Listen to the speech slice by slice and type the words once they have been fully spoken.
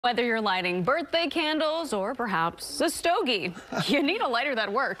Whether you're lighting birthday candles or perhaps a stogie, you need a lighter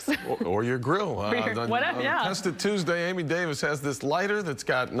that works. Or your grill. Whatever, yeah. Test It Tuesday, Amy Davis has this lighter that's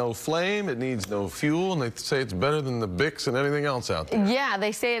got no flame, it needs no fuel, and they say it's better than the Bics and anything else out there. Yeah,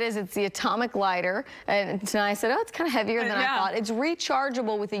 they say it is. It's the atomic lighter. And I said, oh, it's kind of heavier than I thought. It's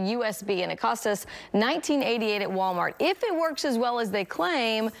rechargeable with a USB, and it cost us $19.88 at Walmart. If it works as well as they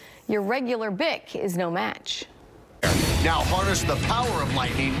claim, your regular Bic is no match. Now harness the power of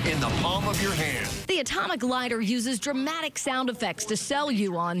lightning in the palm of your hand. The atomic lighter uses dramatic sound effects to sell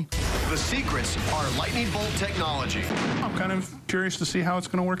you on. The secrets are lightning bolt technology. I'm kind of curious to see how it's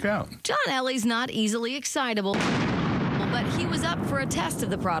going to work out. John Ellie's not easily excitable, but he was up for a test of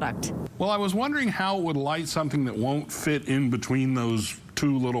the product. Well, I was wondering how it would light something that won't fit in between those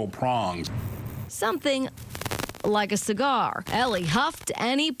two little prongs. Something like a cigar. Ellie huffed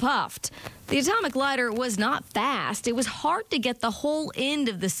and he puffed. The atomic lighter was not fast. It was hard to get the whole end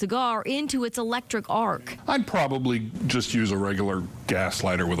of the cigar into its electric arc. I'd probably just use a regular gas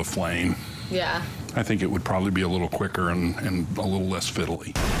lighter with a flame. Yeah. I think it would probably be a little quicker and a little less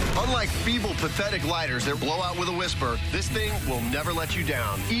fiddly. Unlike feeble, pathetic lighters that blow out with a whisper, this thing will never let you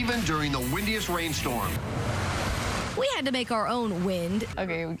down, even during the windiest rainstorm. We had to make our own wind.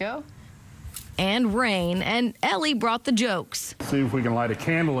 Okay, here we go. And rain, and Ellie brought the jokes. See if we can light a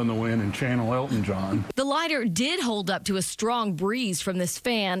candle in the wind and channel Elton John. The lighter did hold up to a strong breeze from this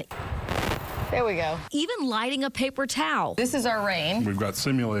fan. There we go. Even lighting a paper towel. This is our rain. We've got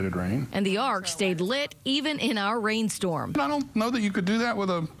simulated rain. And the arc stayed lit even in our rainstorm. I don't know that you could do that with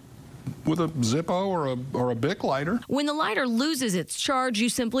a Zippo or a Bic lighter. When the lighter loses its charge, you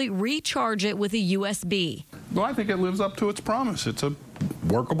simply recharge it with a USB. Well, I think it lives up to its promise. It's a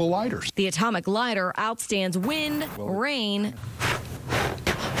workable lighter. The atomic lighter outstands wind, rain,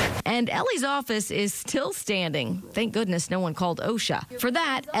 and Ellie's office is still standing. Thank goodness no one called OSHA. For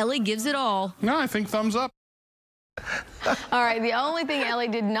that, Ellie gives it all. No, I think thumbs up. All right, the only thing Ellie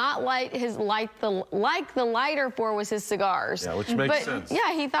did not like the lighter for was his cigars. Yeah, which makes sense.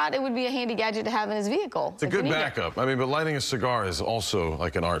 Yeah, he thought it would be a handy gadget to have in his vehicle. It's a good backup. I mean, but lighting a cigar is also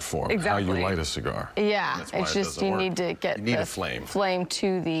like an art form. Exactly. How you light a cigar. Yeah, it's just you need to get a flame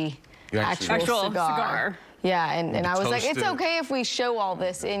to the actual cigar. Yeah, and I was like, it's okay if we show all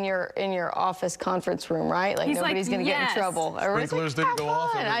this in your office conference room, right? Like nobody's going to get in trouble. Sprinklers didn't go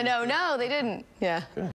off. I know, no, they didn't. Yeah. Good.